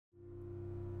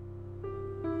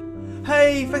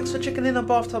Hey, thanks for checking in on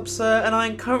Bathtub Sir, and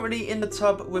I'm currently in the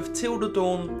tub with Till the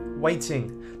Dawn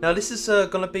waiting. Now this is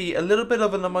going to be a little bit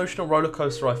of an emotional roller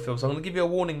coaster, I feel, so I'm going to give you a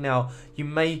warning now. You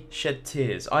may shed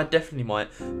tears. I definitely might,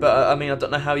 but I mean, I don't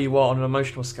know how you are on an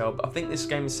emotional scale, but I think this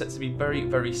game is set to be very,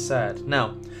 very sad.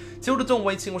 Now, Till the Dawn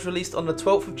Waiting was released on the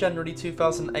 12th of January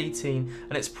 2018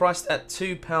 and it's priced at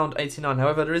 £2.89.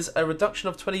 However, there is a reduction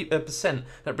of 20%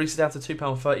 that brings it down to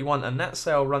 £2.31 and that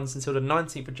sale runs until the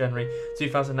 19th of January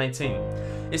 2018.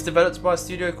 It's developed by a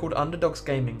studio called Underdogs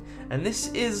Gaming, and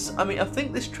this is, I mean, I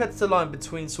think this treads the line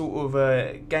between sort of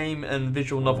a game and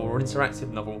visual novel or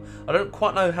interactive novel. I don't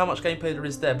quite know how much gameplay there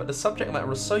is there, but the subject matter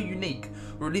was so unique,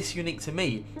 or at least unique to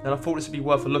me, that I thought this would be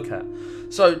worth a look at.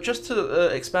 So just to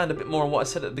expand a bit more on what I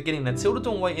said at the beginning then, Till the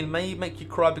Dawn Waiting may make you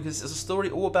cry because it's a story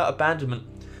all about abandonment,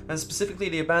 and specifically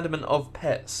the abandonment of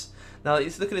pets. Now,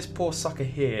 look at this poor sucker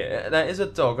here. That is a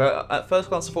dog. At first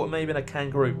glance, I thought it may have been a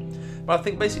kangaroo. But I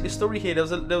think basically the story here,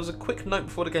 there was a quick note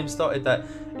before the game started that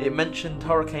it mentioned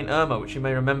Hurricane Irma, which you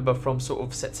may remember from sort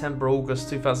of September,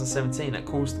 August 2017. That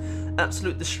caused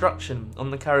absolute destruction on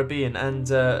the Caribbean and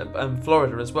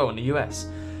Florida as well in the US.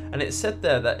 And it said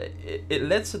there that it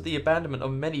led to the abandonment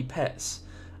of many pets.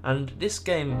 And this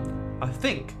game, I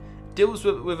think, deals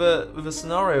with a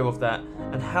scenario of that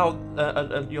and how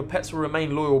your pets will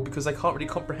remain loyal because they can't really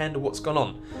comprehend what's gone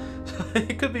on. So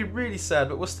it could be really sad,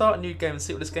 but we'll start a new game and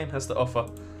see what this game has to offer.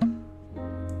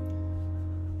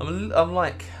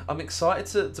 I'm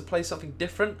excited to play something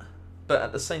different, but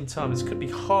at the same time this could be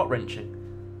heart-wrenching.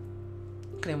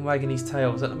 Look at him wagging his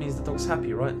tail. That means the dog's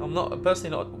happy, right? I'm not personally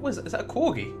not. What is that? Is that a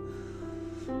corgi?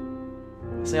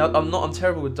 See, I'm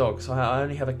terrible with dogs. I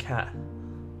only have a cat.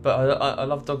 But I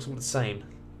love dogs all the same,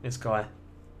 this guy.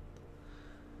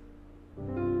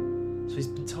 So he's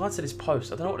been tied to this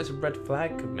post. I don't know what this red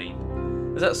flag could mean.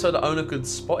 Is that so the owner could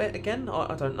spot it again?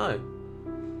 I don't know.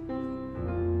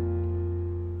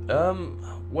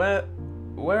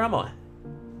 Where am I?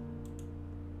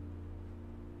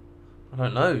 I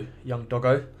don't know, young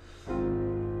doggo.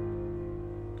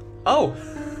 Oh!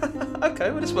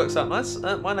 Okay, well this works out nice.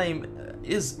 My name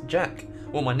is Jack.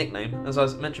 Well, my nickname, as I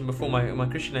mentioned before, my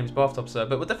Christian name is Bathtub Sir,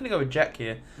 but we'll definitely go with Jack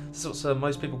here. This is what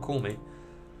most people call me.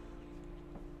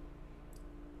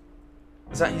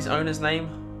 Is that his owner's name,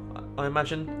 I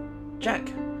imagine?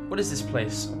 Jack, what is this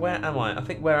place? Where am I? I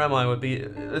think where am I would be,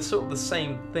 they're sort of the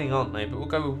same thing, aren't they? But we'll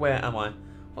go with where am I?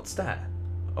 What's that?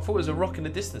 I thought it was a rock in the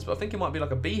distance, but I think it might be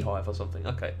like a beehive or something.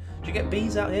 Okay, do you get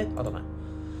bees out here? I don't know.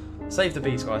 Save the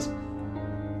bees, guys.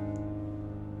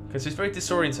 Okay, so he's very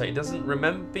disorientated. He doesn't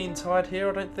remember being tied here,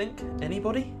 I don't think.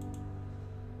 Anybody?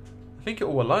 I think you're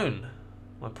all alone,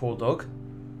 my poor dog.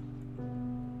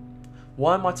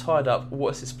 Why am I tied up?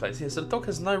 What is this place? Here, so the dog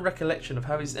has no recollection of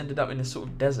how he's ended up in this sort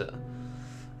of desert.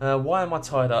 Why am I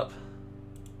tied up?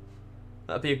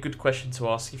 That'd be a good question to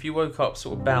ask. If you woke up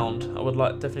sort of bound, I would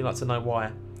definitely like to know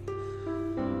why.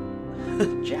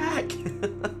 Jack!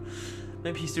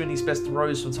 Maybe he's doing his best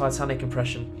Rose from Titanic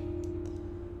impression.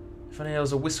 If only there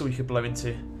was a whistle you could blow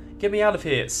into. Get me out of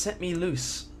here. Set me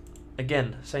loose.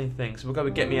 Again, same thing. So we'll go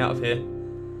with get me out of here.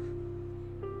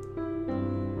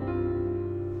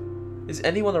 Is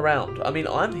anyone around? I mean,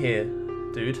 I'm here,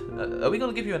 dude. Are we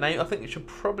going to give you a name? I think we should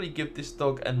probably give this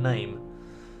dog a name.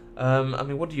 I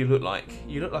mean, what do you look like?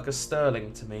 You look like a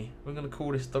Sterling to me. We're going to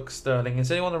call this dog Sterling.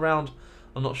 Is anyone around?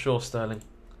 I'm not sure, Sterling.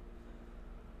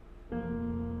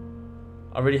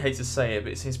 I really hate to say it,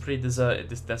 but it seems pretty deserted,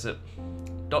 this desert. ...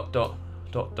 I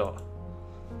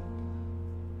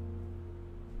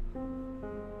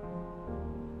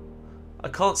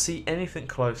can't see anything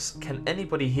close. Can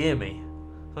anybody hear me?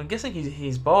 I'm guessing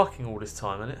he's barking all this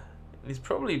time, isn't it? He's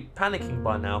probably panicking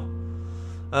by now.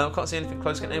 I can't see anything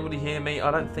close. Can anybody hear me?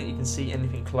 I don't think you can see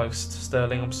anything close,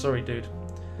 Sterling. I'm sorry, dude.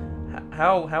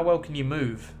 How well can you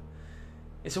move?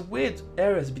 It's a weird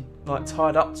area to be like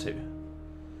tied up to.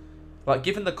 Like,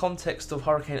 given the context of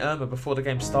Hurricane Irma before the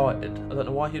game started, I don't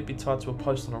know why he'd be tied to a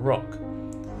post on a rock.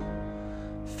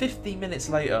 50 minutes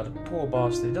later, the poor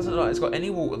bastard. He doesn't look like he's got any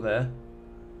water there.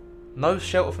 No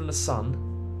shelter from the sun.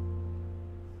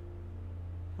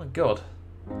 Oh my god.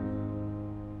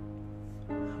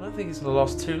 I don't think he's going to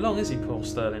last too long, is he, poor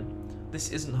Sterling?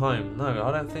 This isn't home. No,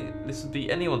 I don't think this would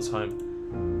be anyone's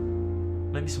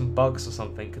home. Maybe some bugs or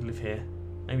something could live here.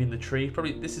 Maybe in the tree.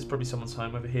 This is probably someone's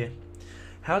home over here.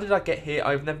 How did I get here?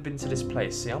 I've never been to this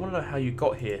place. See, I want to know how you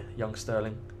got here, young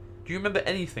Sterling. Do you remember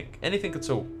anything? Anything at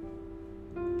all?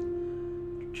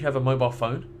 Do you have a mobile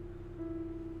phone?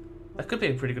 That could be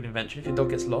a pretty good invention if your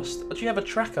dog gets lost. Or do you have a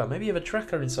tracker? Maybe you have a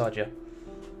tracker inside you.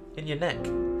 In your neck.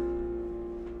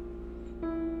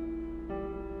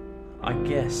 I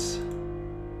guess.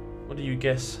 What do you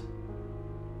guess?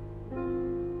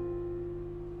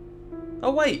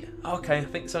 Oh wait, okay, I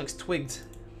think something's twigged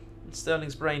in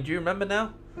Sterling's brain. Do you remember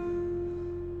now?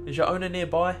 Is your owner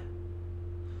nearby?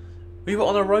 We were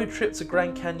on a road trip to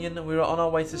Grand Canyon and we were on our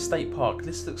way to State Park.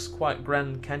 This looks quite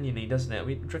Grand Canyon-y, doesn't it?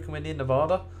 Do you reckon we're near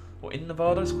Nevada? Or in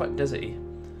Nevada? It's quite deserty.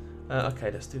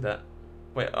 Okay, let's do that.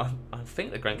 Wait, I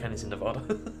think the Grand Canyon's in Nevada.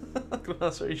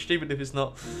 That's very stupid if it's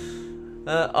not.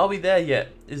 Are we there yet?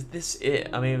 Is this it?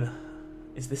 I mean,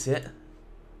 is this it?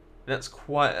 That's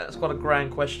quite a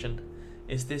grand question.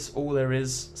 Is this all there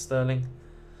is, Sterling?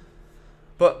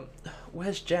 But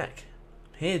where's Jack?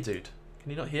 Here, dude.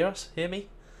 Can you not hear us? Hear me?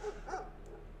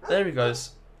 There he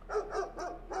goes.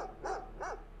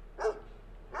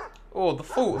 Oh, the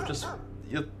thought of just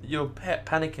your pet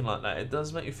panicking like that, it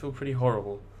does make you feel pretty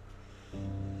horrible.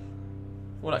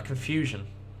 All that confusion.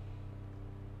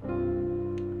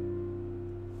 And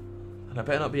I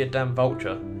better not be a damn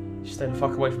vulture. You stay the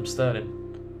fuck away from Sterling.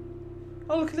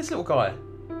 Oh, look at this little guy.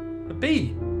 A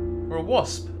bee. Or a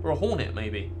wasp. Or a hornet,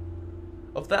 maybe.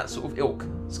 Of that sort of ilk.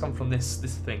 It's come from this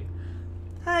thing.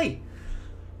 Hey!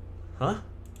 Huh?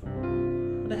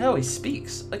 What the hell? He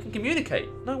speaks. I can communicate.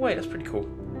 No way, that's pretty cool.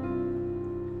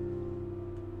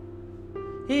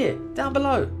 Here, down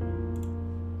below.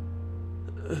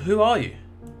 Who are you?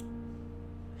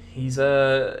 He's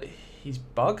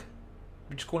Bug?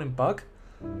 We just call him Bug?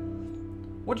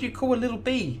 What do you call a little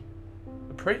bee?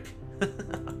 A prick?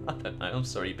 I don't know, I'm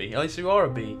sorry, bee. At least you are a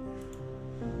bee.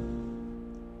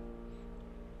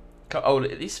 Oh,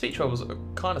 these speech bubbles are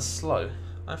kind of slow,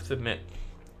 I have to admit.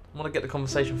 I want to get the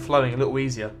conversation flowing a little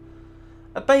easier.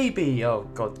 A baby! Oh,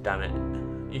 god damn it.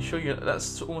 Are you sure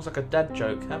that's almost like a dad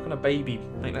joke? How can a baby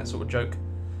make that sort of joke?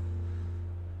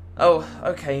 Oh,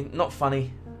 okay, not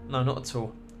funny. No, not at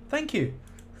all. Thank you.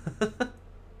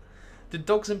 Do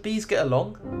dogs and bees get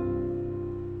along?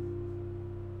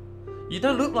 You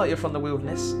don't look like you're from the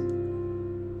wilderness.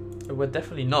 We're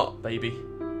definitely not, baby.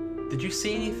 Did you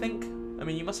see anything? I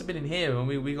mean, you must have been in here when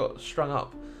we got strung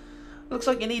up. Looks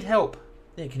like you need help.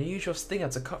 Yeah, can you use your stinger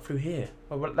to cut through here?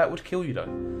 Well, that would kill you,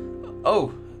 though.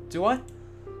 Oh, do I?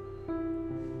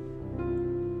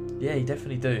 Yeah, you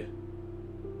definitely do.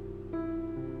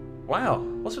 Wow,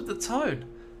 what's with the tone?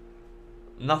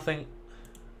 Nothing.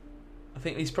 I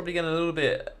think he's probably getting a little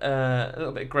bit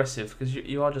aggressive because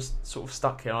you are just sort of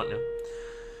stuck here, aren't you?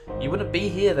 You wouldn't be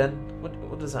here then.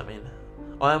 What does that mean?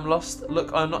 I am lost.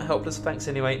 Look, I am not helpless. Thanks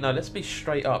anyway. No, let's be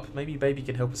straight up. Maybe baby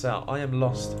can help us out. I am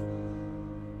lost.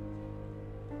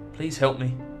 Please help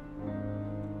me.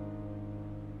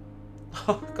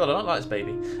 Oh god, I don't like this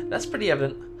baby. That's pretty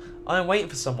evident. I am waiting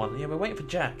for someone. Yeah, we're waiting for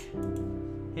Jack.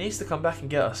 He needs to come back and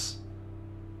get us.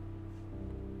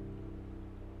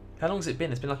 How long has it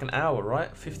been? It's been like an hour,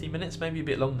 right? 50 minutes? Maybe a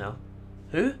bit long now.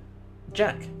 Who?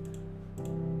 Jack.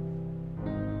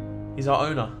 He's our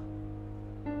owner.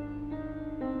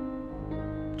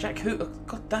 Jack who? Oh,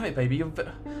 god damn it, baby.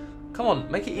 Come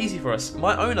on, make it easy for us.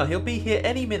 My owner, he'll be here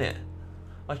any minute.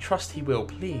 I trust he will,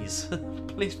 please.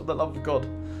 Please, for the love of God.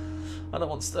 I don't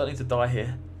want Sterling to die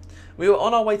here. We were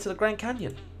on our way to the Grand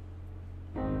Canyon.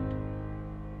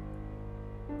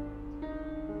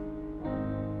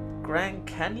 Grand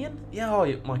Canyon? Yeah,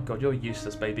 oh my god, you're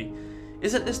useless, baby.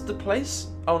 Isn't this the place?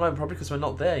 Oh no, probably because we're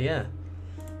not there, yeah.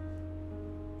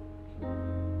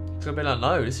 It's gonna be like,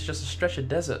 no, this is just a stretch of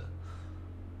desert.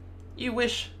 You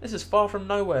wish. This is far from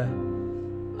nowhere.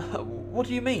 What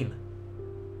do you mean?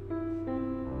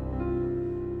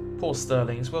 Poor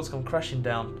Sterling, his world's gone crashing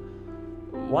down.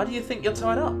 Why do you think you're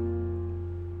tied up?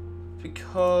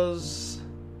 Because...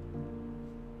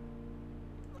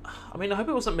 I mean, I hope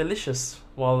it wasn't malicious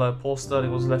while poor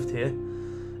Sterling was left here.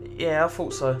 Yeah, I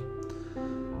thought so.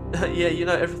 Yeah, you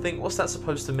know everything. What's that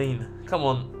supposed to mean? Come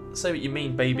on, say what you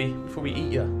mean, baby, before we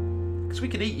eat you. Because we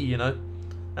could eat you, you know.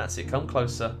 That's it, come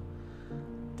closer.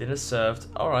 Dinner served.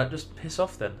 Alright, just piss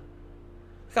off then.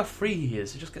 Look how free he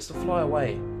is, he just gets to fly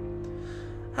away.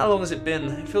 How long has it been?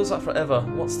 It feels like forever.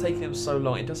 What's taking him so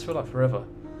long? It does feel like forever.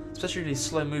 Especially these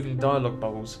slow-moving dialogue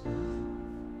bubbles.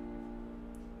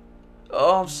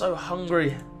 Oh, I'm so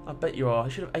hungry. I bet you are. I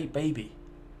should have ate baby.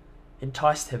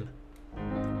 Enticed him.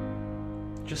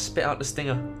 Just spit out the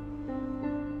stinger.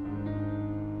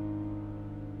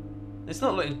 It's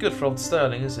not looking good for old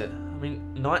Sterling, is it? I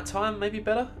mean, nighttime maybe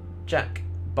better? Jack.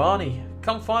 Barney.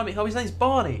 Come find me. Oh, his name's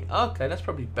Barney. Okay, that's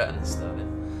probably better than Sterling.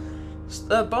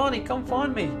 Barney, come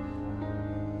find me.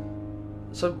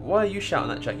 So why are you shouting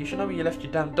that, Jack? You should know where you left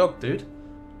your damn dog, dude.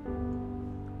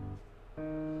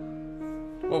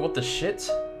 Well, what the shit?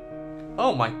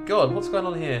 Oh my god, what's going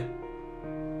on here?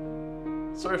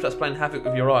 Sorry if that's playing havoc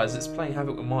with your eyes, it's playing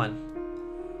havoc with mine.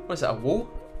 What is that, a wall?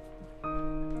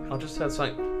 I just heard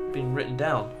something being written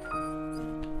down.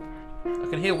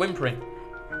 can hear whimpering.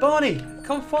 Barney,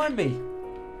 come find me.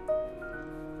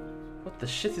 What the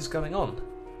shit is going on?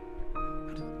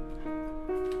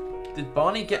 Did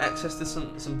Barney get access to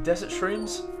some desert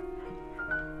shrooms?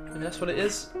 Maybe that's what it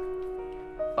is?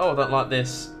 Oh, I don't like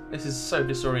this. This is so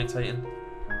disorientating.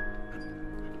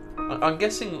 I'm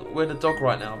guessing we're the dog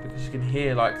right now because you can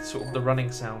hear like sort of the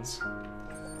running sounds.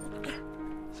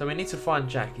 So we need to find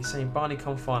Jack. He's saying, Barney,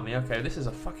 come find me. Okay, this is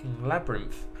a fucking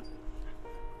labyrinth.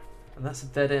 And that's a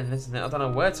dead end, isn't it? I don't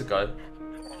know where to go.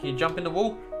 Can you jump in the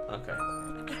wall? Okay.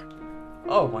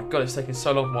 Oh my god, it's taking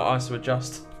so long for my eyes to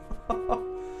adjust. I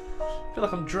feel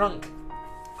like I'm drunk.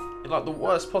 In like the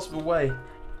worst possible way.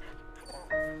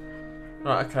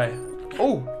 Right, okay.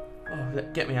 Oh! Oh,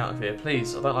 get me out of here,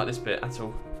 please. I don't like this bit at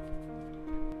all.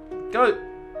 Go!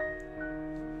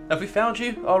 Have we found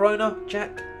you, our owner,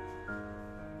 Jack?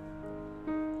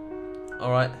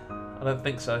 Alright, I don't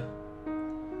think so.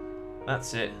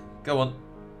 That's it. Go on.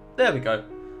 There we go.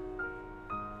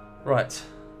 Right.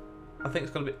 I think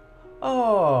it's gonna be...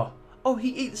 Oh! Oh, he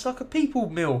eats like a people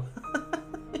meal.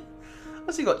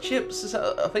 Has he got chips?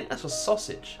 I think that's a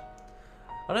sausage.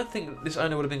 I don't think this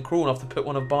owner would have been cruel enough to put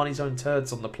one of Barney's own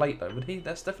turds on the plate though, would he?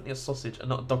 That's definitely a sausage and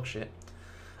not dog shit.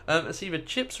 It's either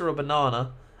chips or a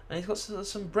banana, and he's got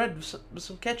some bread with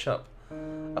some ketchup.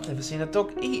 I've never seen a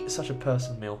dog eat such a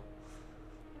person meal.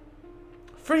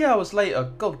 3 hours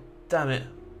later, god damn it.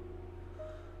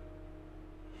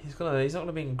 He's not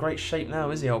gonna be in great shape now,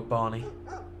 is he, old Barney?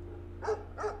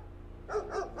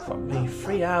 Fuck me,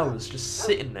 3 hours just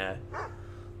sitting there.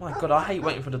 My god, I hate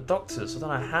waiting for the doctors. I don't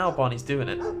know how Barney's doing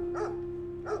it.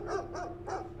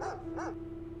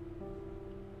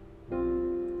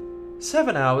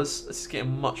 Seven hours? This is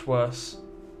getting much worse.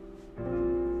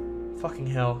 Fucking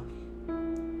hell.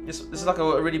 This is like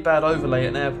a really bad overlay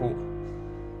at an airport.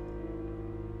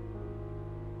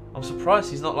 I'm surprised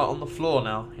he's not like on the floor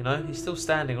now, you know? He's still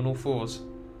standing on all fours.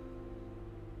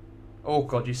 Oh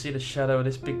god, you see the shadow of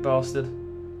this big bastard?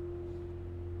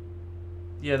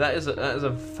 Yeah, that is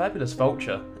a fabulous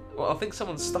vulture. Well, I think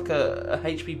someone stuck a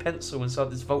HB pencil inside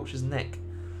this vulture's neck.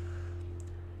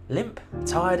 Limp,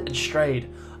 tired and strayed.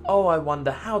 Oh, I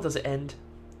wonder, how does it end?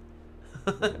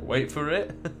 Wait for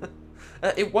it.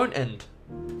 It won't end.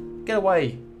 Get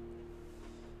away.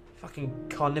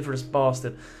 Fucking carnivorous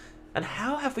bastard. And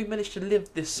how have we managed to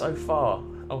live this so far?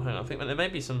 Oh, hang on, I think there may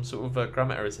be some sort of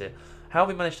grammar errors here. How have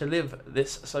we managed to live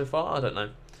this so far? I don't know.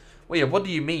 Well, yeah, what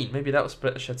do you mean? Maybe that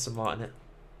will shed some light on it.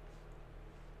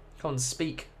 Come on,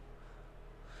 speak.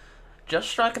 Just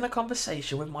striking a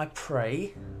conversation with my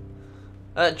prey.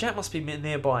 Jack must be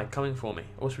nearby, coming for me.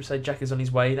 Or should we say Jack is on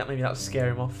his way? Maybe that'll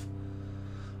scare him off.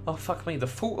 Oh, fuck me. The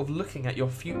thought of looking at your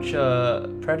future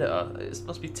predator, it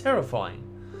must be terrifying.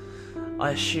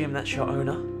 I assume that's your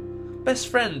owner. Best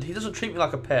friend. He doesn't treat me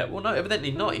like a pet. Well, no,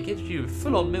 evidently not. He gives you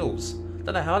full-on meals.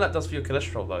 Don't know how that does for your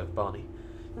cholesterol, though, Barney.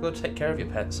 You've got to take care of your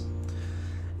pets.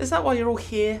 Is that why you're all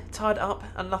here, tied up,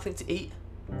 and nothing to eat?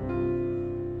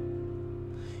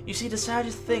 You see, the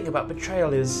saddest thing about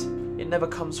betrayal is it never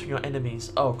comes from your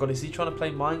enemies. Oh god, is he trying to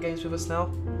play mind games with us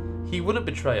now? He wouldn't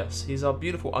betray us. He's our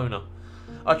beautiful owner.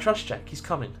 I trust Jack. He's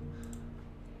coming.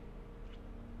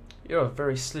 You're a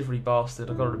very slivery bastard,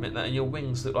 I've got to admit that, and your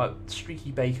wings look like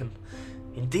streaky bacon.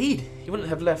 Indeed, you wouldn't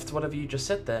have left whatever you just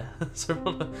said there. So,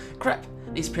 crap,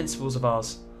 these principles of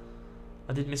ours.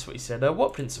 I did miss what you said.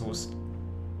 What principles?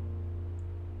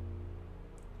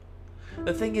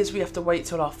 The thing is, we have to wait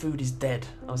till our food is dead.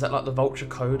 Oh, is that like the vulture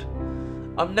code?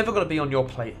 I'm never going to be on your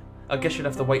plate. I guess you'd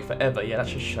have to wait forever. Yeah, that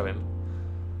should show him.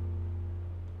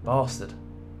 Bastard.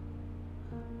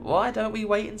 Why don't we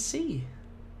wait and see?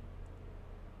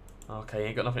 Okay,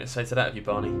 ain't got nothing to say to that, have you,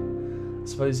 Barney? I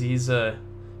suppose he's in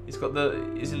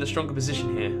the stronger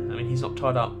position here. I mean, he's not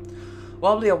tied up.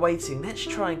 While we are waiting, let's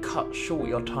try and cut short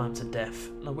your time to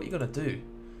death. No, what are you gonna do?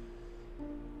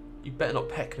 You better not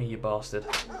peck me, you bastard.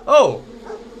 Oh!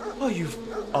 Oh,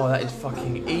 oh, that is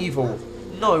fucking evil.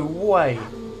 No way.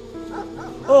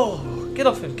 Oh, get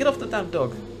off him. Get off the damn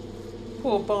dog.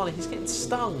 Poor Barney, he's getting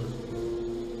stung.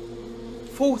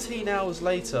 14 hours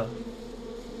later.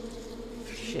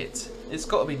 Shit. It's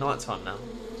got to be night time now.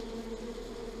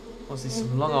 Honestly,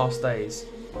 some long ass days.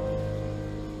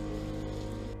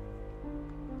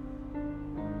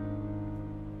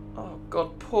 Oh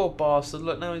god, poor bastard.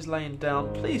 Look, now he's laying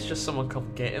down. Please just someone come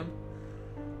and get him.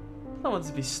 I don't want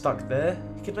to be stuck there.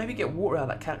 You could maybe get water out of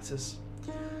that cactus.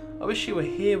 I wish you were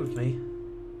here with me.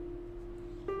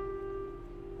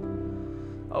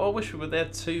 Oh, I wish we were there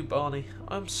too, Barney.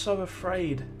 I'm so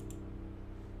afraid.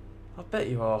 I bet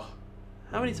you are.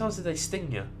 How many times did they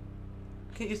sting you?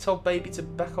 Can't you tell baby to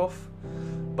back off?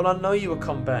 But I know you will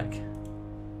come back.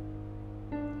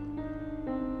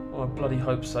 Oh, I bloody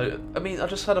hope so. I mean, I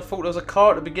just had a thought. There was a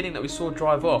car at the beginning that we saw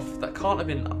drive off. That can't have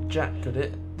been Jack, could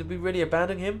it? Did we really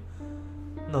abandon him?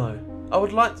 No. I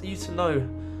would like you to know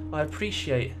I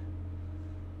appreciate...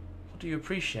 What do you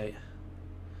appreciate?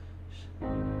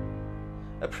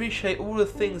 Appreciate all the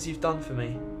things you've done for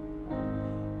me.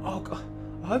 Oh, God.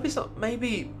 I hope it's not...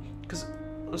 Maybe... Because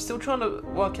I'm still trying to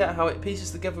work out how it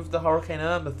pieces together with the Hurricane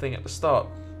Amber thing at the start.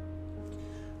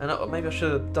 And maybe I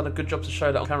should have done a good job to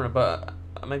show that on camera, but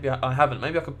maybe I haven't.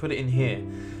 Maybe I could put it in here.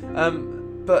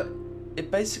 But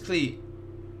it basically...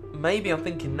 Maybe I'm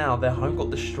thinking now their home got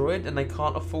destroyed and they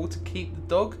can't afford to keep the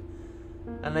dog.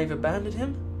 And they've abandoned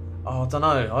him? Oh, I don't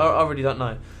know. I really don't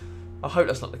know. I hope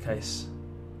that's not the case.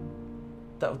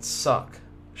 That would suck.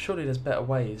 Surely there's better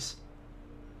ways.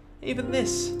 Even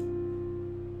this.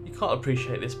 You can't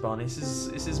appreciate this, Barney. This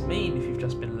is mean if you've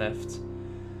just been left.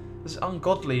 It's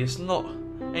ungodly. It's not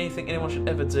anything anyone should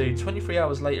ever do. 23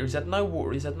 hours later, he's had no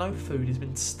water, he's had no food, he's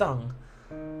been stung.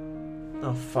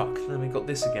 Oh, fuck. Then we got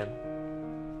this again.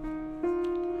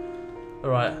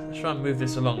 Alright, let's try and move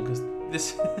this along, because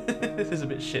this, this is a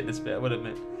bit shit, this bit, I would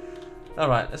admit.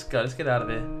 Alright, let's go. Let's get out of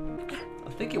here.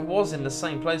 I think it was in the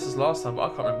same place as last time, but I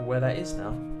can't remember where that is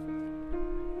now.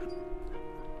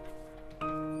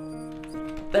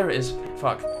 There it is.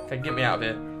 Fuck. Okay, get me out of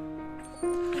here.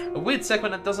 A weird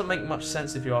segment that doesn't make much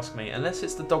sense if you ask me, unless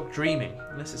it's the dog dreaming,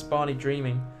 unless it's Barney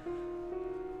dreaming.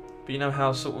 But you know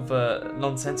how sort of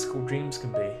nonsensical dreams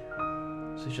can be.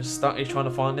 So he's just stuck, he's trying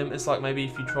to find him. It's like maybe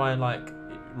if you try and like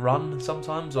run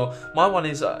sometimes, or my one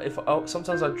is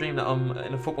sometimes I dream that I'm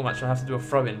in a football match and I have to do a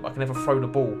throw in, but I can never throw the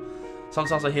ball.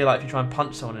 Sometimes I hear like if you try and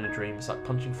punch someone in a dream, it's like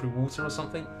punching through water or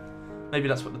something. Maybe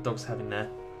that's what the dog's having there.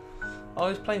 Oh,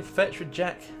 he's playing fetch with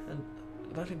Jack, and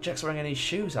I don't think Jack's wearing any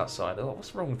shoes outside. Oh,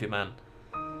 what's wrong with you, man?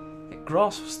 Get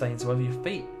grass stains all over your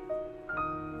feet.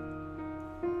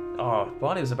 Oh,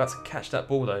 Barney was about to catch that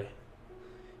ball though.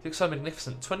 He looks so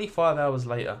magnificent. 25 hours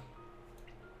later.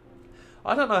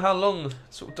 I don't know how long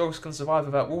sort of dogs can survive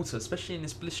without water, especially in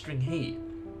this blistering heat.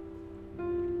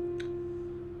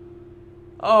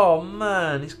 Oh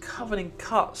man, he's covered in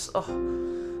cuts. Oh,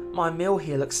 my meal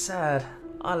here looks sad.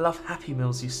 I love Happy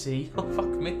Meals, you see. Oh, fuck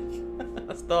me.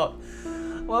 That's dark.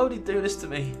 Why would he do this to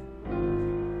me?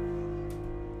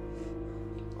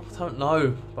 I don't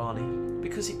know, Barney.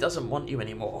 Because he doesn't want you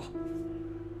anymore.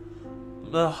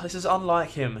 Ugh, this is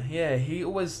unlike him. Yeah, he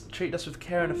always treated us with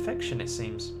care and affection, it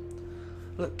seems.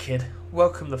 Look, kid,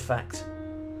 welcome the fact.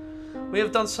 We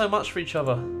have done so much for each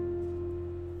other.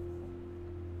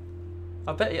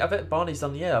 I bet Barney's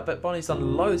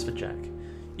done loads for Jack.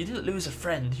 You didn't lose a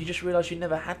friend, you just realised you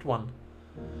never had one.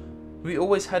 We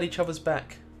always had each other's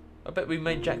back. I bet we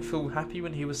made Jack feel happy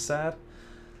when he was sad.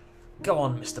 Go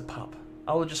on, Mr. Pup.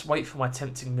 I will just wait for my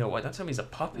tempting meal. Wait, don't tell me he's a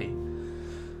puppy.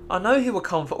 I know he will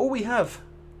come for all we have.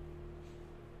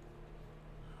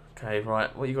 Okay,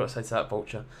 right. What you got to say to that,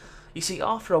 Vulture? You see,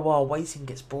 after a while, waiting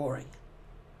gets boring.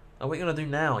 Now, what are you going to do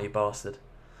now, you bastard?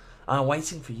 I'm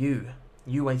waiting for you.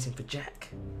 You waiting for Jack.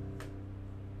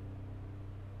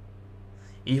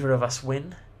 Either of us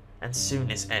win, and soon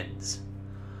this ends.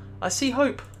 I see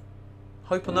hope.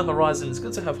 Hope on the horizon. It's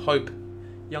good to have hope,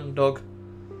 young dog.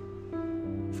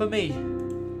 For me.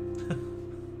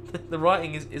 The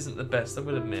writing isn't the best, I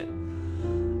will admit.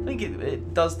 I think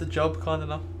it does the job kind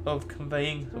enough of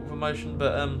conveying sort of emotion,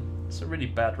 but it's a really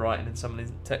bad writing in some of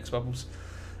these text bubbles.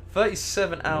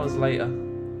 37 hours later.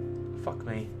 Fuck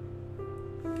me.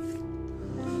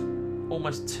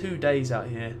 Almost 2 days out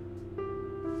here.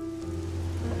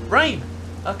 Rain!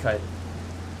 Okay.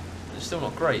 It's still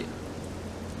not great.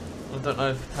 I don't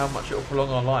know how much it will prolong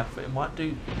our life, but it might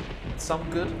do some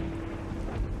good.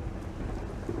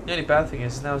 The only bad thing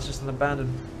is now it's just an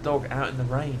abandoned dog out in the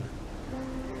rain.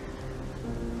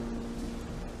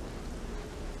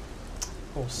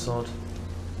 Poor sod.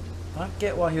 I don't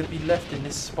get why he would be left in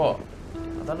this spot.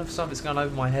 I don't know if something's going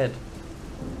over my head.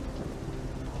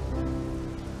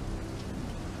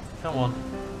 Come on.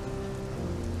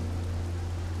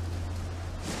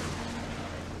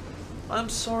 I'm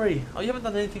sorry. Oh, you haven't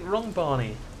done anything wrong,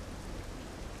 Barney.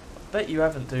 I bet you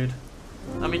haven't, dude.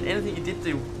 I mean, anything you did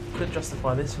do could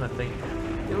justify this one, I think.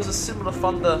 It was a similar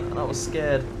thunder, and I was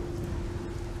scared.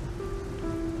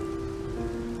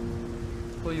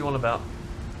 What are you on about?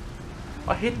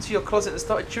 I hid into your closet and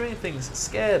started chewing things.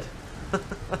 Scared.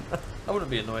 I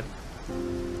wouldn't be annoyed.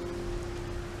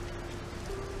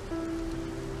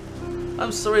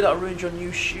 I'm sorry that I ruined your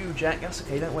new shoe, Jack. That's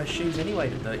okay, you don't wear shoes anyway,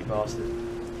 you dirty bastard.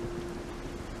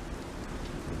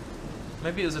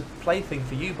 Maybe it was a plaything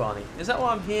for you, Barney. Is that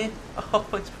why I'm here? Oh,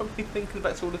 he's probably thinking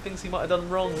back to all the things he might have done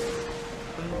wrong.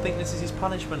 And think this is his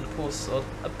punishment, poor sod.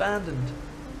 Abandoned.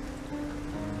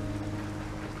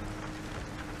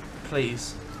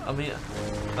 please. I mean,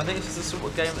 I think this is the sort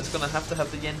of game that's going to have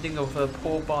the ending of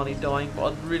poor Barney dying, but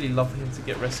I'd really love for him to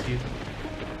get rescued.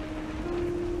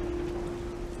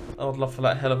 I would love for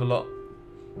that hell of a lot.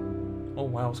 Oh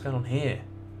wow, what's going on here?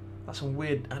 That's some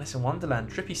weird Alice in Wonderland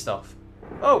trippy stuff.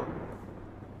 Oh!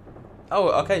 Oh,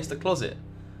 okay, it's the closet.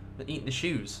 They're eating the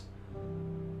shoes.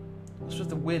 What's with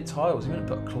the weird tiles? You wouldn't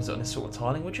put a closet on this sort of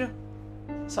tiling, would you?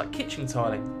 It's like kitchen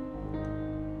tiling.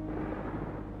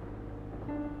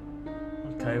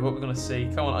 Okay, what we're going to see.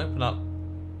 Come on, open up.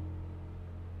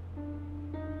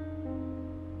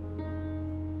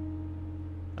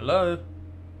 Hello?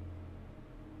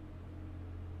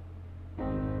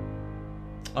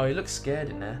 Oh, he looks scared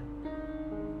in there.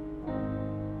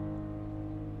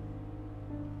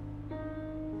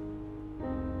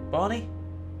 Barney?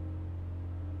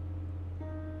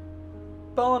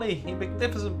 Barney, you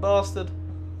magnificent bastard.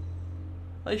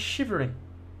 Oh, he's shivering.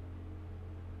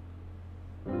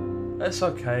 It's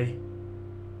okay.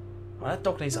 Oh, that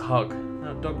dog needs a hug.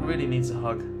 That dog really needs a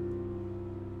hug.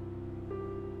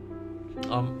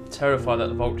 I'm terrified that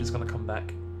the vulture's going to come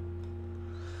back.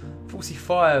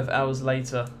 45 hours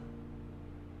later.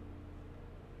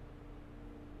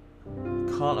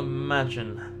 Can't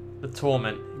imagine the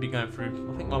torment he'd be going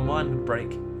through. I think my mind would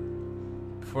break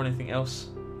before anything else.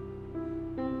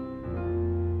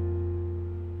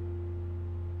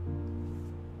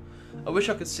 I wish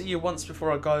I could see you once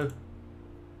before I go.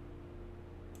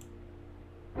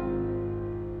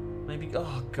 Maybe.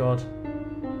 Oh God.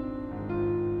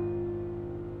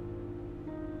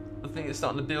 I think it's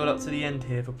starting to build up to the end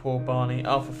here for poor Barney.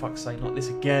 Oh, for fuck's sake, not this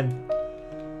again.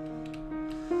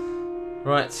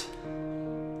 Right.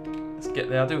 Let's get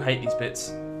there. I do hate these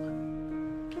bits.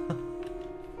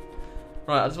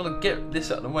 Right, I just want to get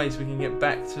this out of the way so we can get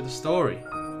back to the story.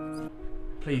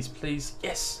 Please, please.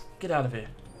 Yes! Get out of here.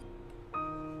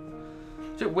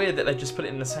 It's a bit weird that they just put it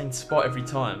in the same spot every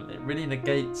time. It really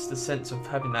negates the sense of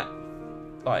having that,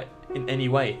 like, in any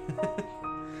way.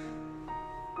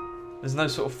 There's no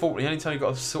sort of fault. The only time you've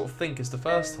got to sort of think is the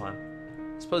first time.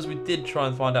 I suppose we did try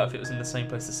and find out if it was in the same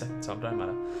place the second time. Don't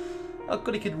matter. Oh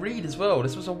God, he could read as well.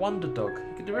 This was a wonder dog.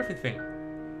 He could do everything.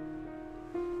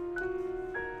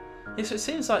 Yeah, so it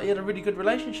seems like he had a really good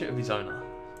relationship with his owner.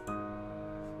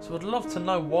 So I'd love to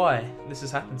know why this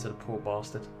has happened to the poor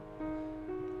bastard.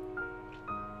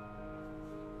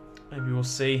 Maybe we'll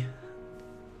see.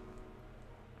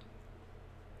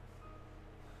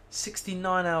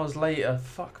 69 hours later.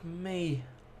 Fuck me.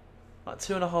 Like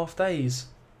 2.5 days.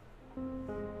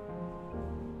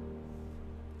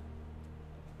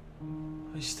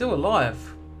 He's still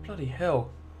alive. Bloody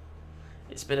hell.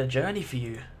 It's been a journey for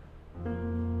you.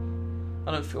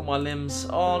 I don't feel my limbs.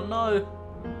 Oh no.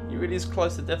 He really is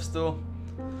close to death's door.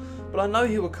 But I know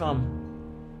he will come.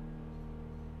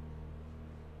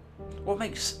 What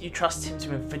makes you trust him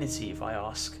to infinity, if I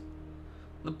ask?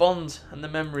 The bond and the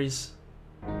memories.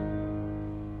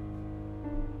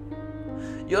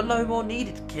 You're no more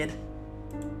needed, kid.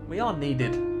 We are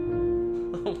needed.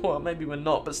 Well, maybe we're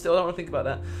not, but still, I don't want to think about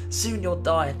that. Soon you'll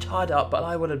die, tied up, but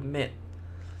I will admit.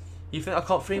 You think I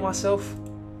can't free myself?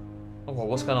 Oh, well,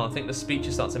 what's going on? I think the speech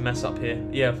is starting to mess up here.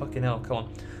 Yeah, fucking hell, come on.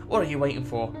 What are you waiting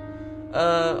for?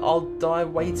 I'll die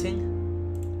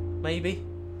waiting? Maybe?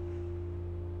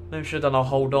 Maybe I should have done I'll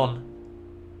hold on.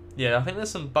 Yeah, I think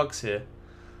there's some bugs here.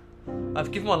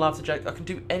 I've given my life to Jack. I can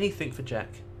do anything for Jack.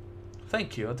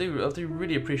 Thank you. I do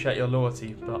really appreciate your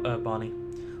loyalty, Barney.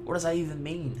 What does that even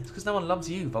mean? It's because no one loves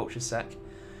you, vulture sack.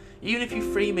 Even if you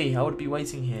free me, I would be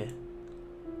waiting here.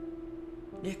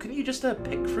 Yeah, couldn't you just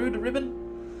pick through the ribbon?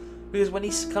 Because when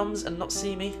he comes and not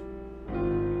see me,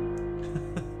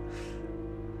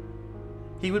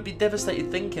 he would be devastated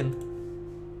thinking.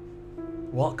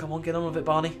 What? Come on, get on with it,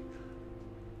 Barney.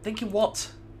 Thinking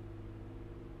what?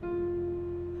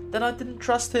 That I didn't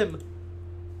trust him.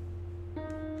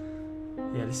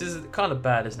 Yeah, this is kind of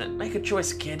bad, isn't it? Make a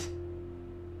choice, kid.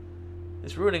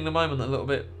 It's ruining the moment a little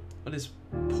bit with his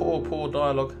poor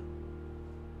dialogue.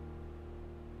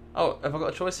 Oh, have I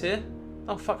got a choice here?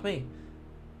 Oh, fuck me.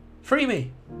 Free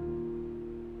me!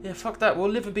 Yeah, fuck that. We'll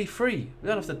live and be free. We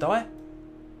don't have to die.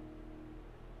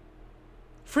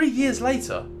 3 years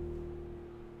later?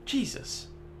 Jesus.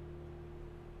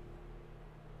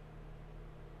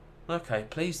 Okay,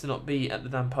 please do not be at the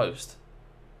damn post.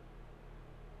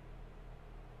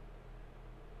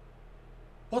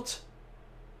 What?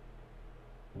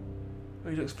 Oh,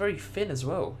 he looks very thin as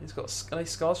well. He's got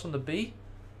scars from the bee.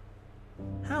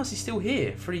 How is he still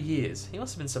here? 3 years. He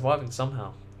must have been surviving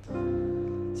somehow.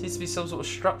 Seems to be some sort of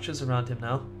structures around him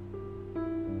now.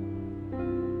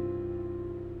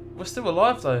 We're still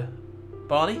alive though,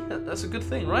 Barney. That's a good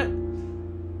thing, right?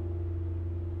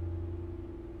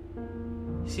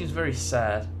 He seems very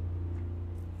sad.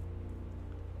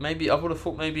 Maybe I would have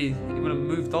thought maybe he would have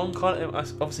moved on. Kind of,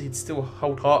 obviously he'd still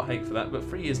hold heartache for that, but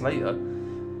 3 years later,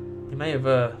 he may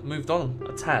have moved on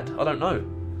a tad. I don't know.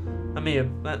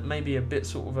 That may be a bit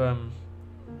sort of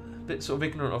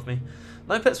ignorant of me.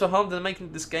 No pets were harmed in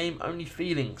making this game. Only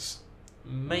feelings.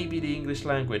 Maybe the English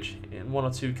language in 1 or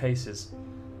 2 cases.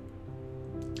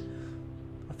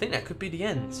 I think that could be the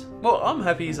end. Well, I'm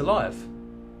happy he's alive.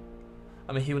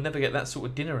 I mean, he will never get that sort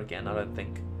of dinner again, I don't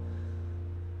think.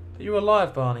 But you're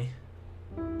alive, Barney.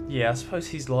 Yeah, I suppose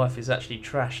his life is actually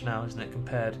trash now, isn't it,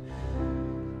 compared?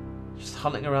 Just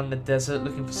hunting around the desert,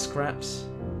 looking for scraps.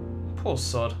 Poor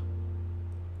sod.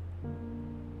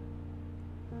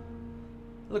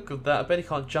 Look at that, I bet he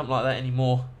can't jump like that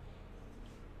anymore.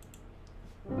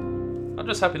 I'm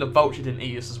just happy the vulture didn't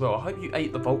eat us as well. I hope you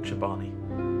ate the vulture, Barney.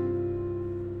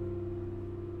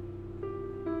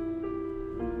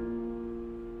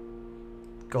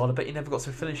 God, I bet you never got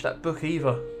to finish that book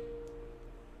either.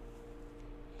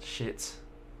 Shit.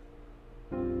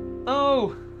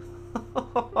 No!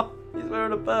 He's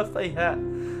wearing a birthday hat.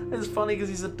 It's funny because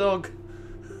he's a dog.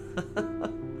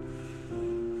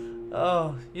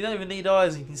 Oh, you don't even need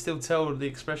eyes, you can still tell the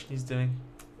expression he's doing.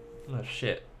 Oh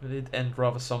shit, it did end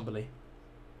rather somberly.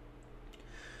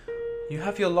 You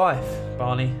have your life,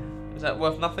 Barney. Is that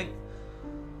worth nothing?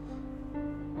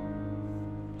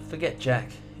 Forget Jack.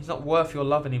 He's not worth your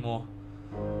love anymore.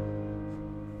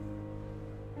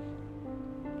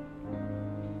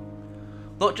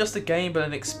 Not just a game, but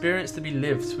an experience to be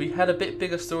lived. We had a bit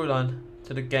bigger storyline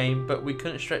to the game, but we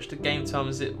couldn't stretch the game time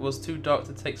as it was too dark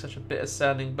to take such a bitter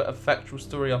sounding but a factual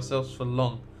story ourselves for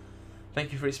long.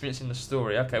 Thank you for experiencing the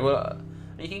story. Okay, well,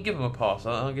 you can give them a pass.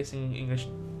 I'm guessing English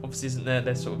obviously isn't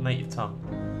their sort of native tongue.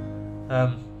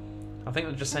 I think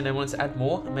they're just saying they wanted to add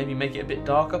more and maybe make it a bit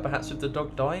darker, perhaps with the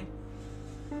dog dying.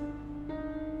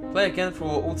 Play again for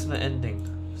alternate ending.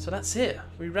 So that's it.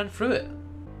 We ran through it.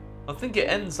 I think it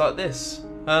ends like this.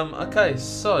 Okay,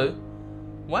 so,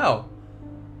 wow.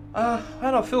 How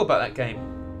do I feel about that game?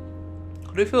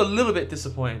 I do feel a little bit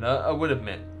disappointed, I would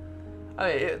admit.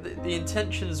 The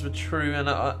intentions were true, and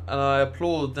I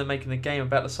applaud them making a game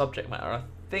about the subject matter. I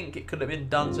think it could have been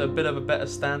done to a bit of a better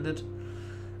standard.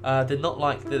 Did not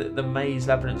like the maze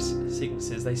labyrinth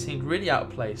sequences. They seemed really out of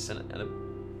place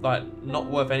and like not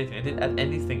worth anything. It didn't add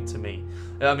anything to me.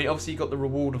 I mean, obviously you got the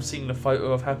reward of seeing the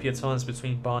photo of happier times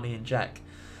between Barney and Jack,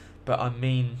 but I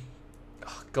mean,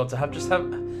 oh God, to have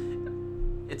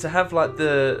like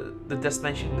the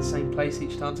destination in the same place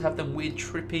each time, to have them weird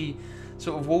trippy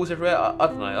sort of walls everywhere. I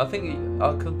don't know.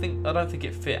 I don't think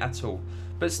it fit at all.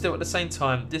 But still, at the same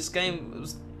time, this game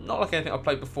was not like anything I've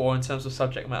played before in terms of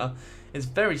subject matter. It's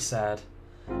very sad.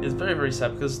 It's very, very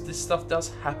sad because this stuff does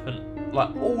happen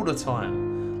like all the time.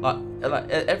 Like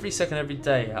every second, every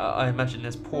day, I imagine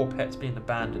there's poor pets being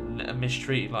abandoned and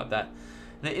mistreated like that.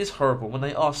 And it is horrible when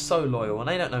they are so loyal and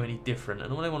they don't know any different,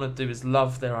 and all they want to do is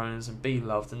love their owners and be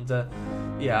loved. And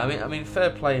yeah, I mean,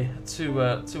 fair play to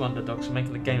Underdogs for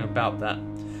making the game about that.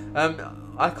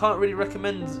 I can't really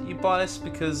recommend you buy this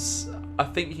because I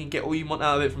think you can get all you want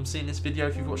out of it from seeing this video.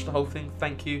 If you've watched the whole thing,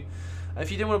 thank you. If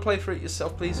you do want to play through it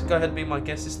yourself, please go ahead and be my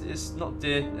guest. It's not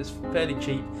dear, it's fairly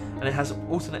cheap, and it has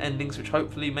alternate endings which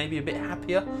hopefully may be a bit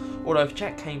happier. Although if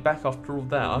Jack came back after all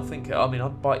that, I mean,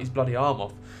 I'd bite his bloody arm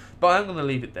off. But I'm going to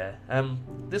leave it there.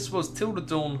 This was Till the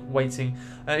Dawn Waiting.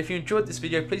 If you enjoyed this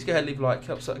video, please go ahead and leave a like. It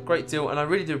helps out a great deal, and I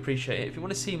really do appreciate it. If you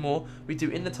want to see more, we do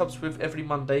In the Tubs with every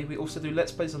Monday. We also do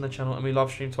Let's Plays on the channel, and we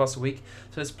live stream twice a week.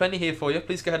 So there's plenty here for you.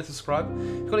 Please go ahead and subscribe. If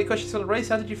you've got any questions on the race,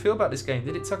 how did you feel about this game?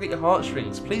 Did it tug at your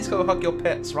heartstrings? Please go hug your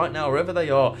pets right now, wherever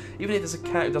they are. Even if there's a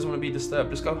cat who doesn't want to be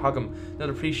disturbed, just go hug them. They'll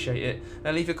appreciate it.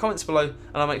 And leave your comments below, and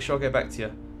I'll make sure I get back to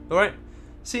you. Alright?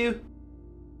 See you.